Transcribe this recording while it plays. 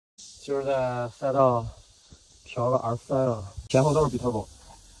就是在赛道调个 R3 啊，前后都是 Bitubo。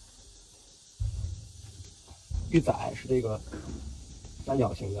预载是这个三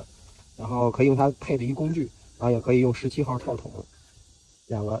角形的，然后可以用它配的一工具，然后也可以用17号套筒，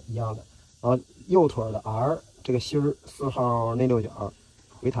两个一样的。然后右腿的 R 这个芯儿4号内六角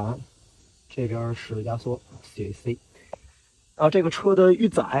回弹，这边是压缩 CAC。然后这个车的预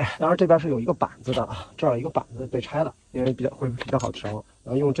载，当然这边是有一个板子的啊，这儿有一个板子被拆了，因为比较好调。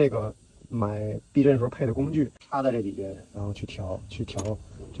然后用这个买避震时候配的工具插在这里边，然后去调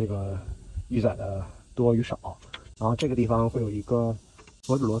这个预载的多与少。然后这个地方会有一个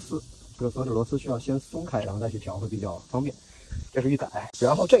锁止螺丝，这个锁止螺丝需要先松开，然后再去调会比较方便。这是预载，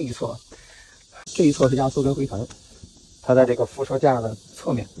然后这一侧是压缩跟回弹，它在这个副车架的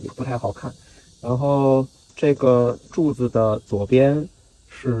侧面也不太好看。然后这个柱子的左边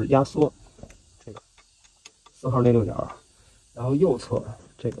是压缩，这个4号内六角，然后右侧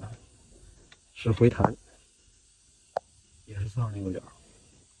这个是回弹，也是4号内六角。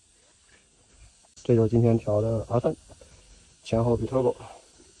这就是今天调的 R3 前后Bitubo。